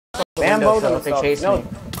window, so if they chase me.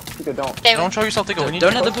 Don't show yourself to go.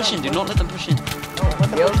 Don't let them push in. Do not let them push in.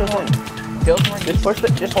 Just push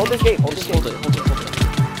it. Just hold this gate. Hold this gate. Hold it.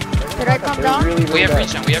 Did I come down? We have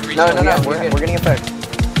reach. We have reach. No. We're getting effect.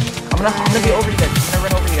 I'm gonna be over you guys. I'm gonna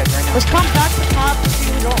run over you guys right now. Let's come back to the top so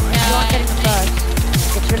you don't get the first.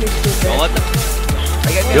 It's really stupid. Don't let them.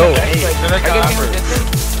 Yo,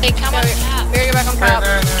 Hey, come on. Here, get back on top.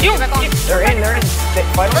 Get back on. They're in.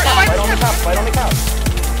 Fight on the top.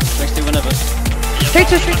 Next to whenever. Straight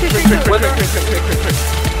two.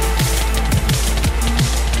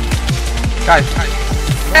 Guys.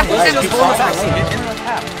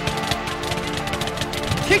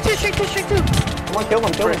 Straight two. Come on, kill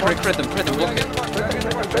them. Crit them, block it.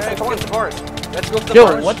 Let's go to the Yo,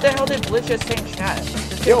 bars. what the hell did Blitz just say in chat?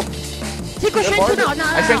 Kill. Take a straight two now.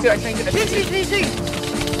 I think two. Three.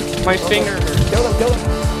 My finger. Kill them.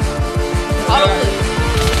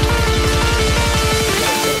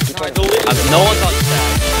 No one's on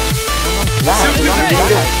stack.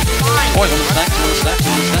 Boys, on the stack. Three.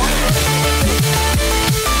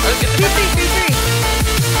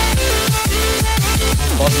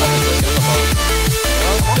 Boss up,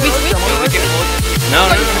 let's get the ball. No,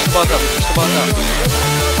 push the ball up.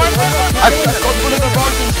 I've put in the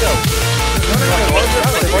ball still.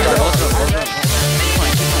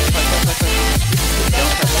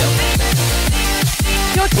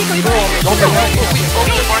 Yo, Tico, you Both your bars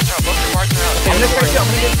are out. I'm gonna straight two.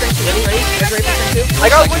 Get ready for straight two. I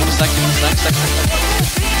got one. Stack.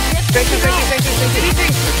 Straight two.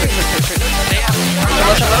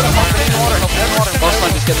 Boss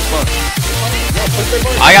line, just get this boss.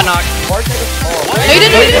 I got knocked. No, you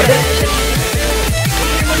didn't.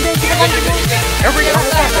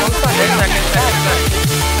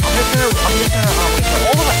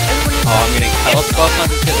 I'm getting. I lost the boss line,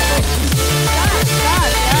 just get this boss.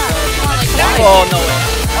 Oh no way.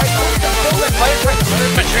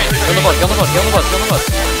 Get on the boss.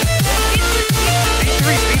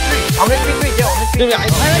 I'm gonna speed 3, yo.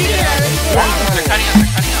 They're cutting out.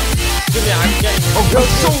 Oh, bro,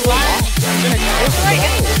 so loud. I'm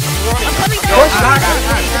coming down.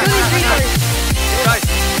 Guys,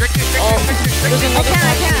 trick two. I can't.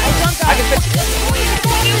 I jumped I can fix it.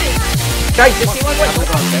 Guys, just see one way.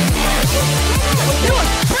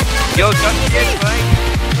 Yo,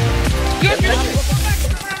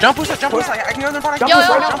 jump push. I can go in the front.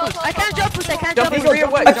 I can't jump push. Jump push.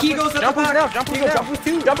 Amigos, jump push now. Jump push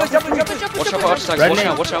two. Jump push. Watch out,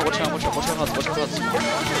 watch out.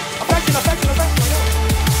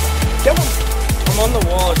 Kill him. I'm on the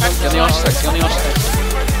wall. Get on the architects.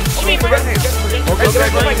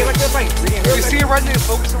 You see a red name,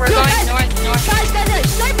 focus the red line.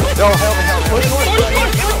 No, hell. Push north.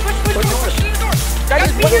 Guys,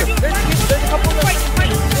 there's a couple of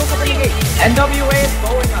NWA is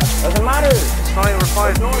blowing us. Doesn't matter. It's fine, we're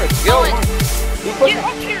fine. North. Yo. I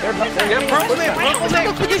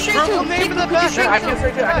can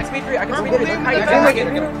straight two. I can speed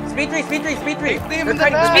 3. Speed 3.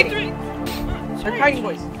 They're kiting,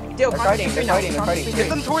 boys. They're kiting. Get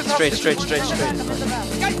them towards the Straight.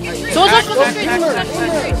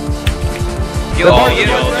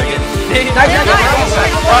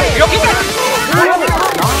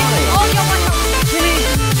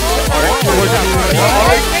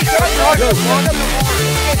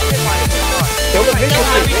 Kill the visual.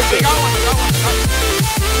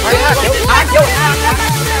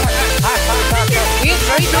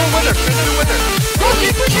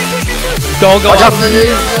 Go.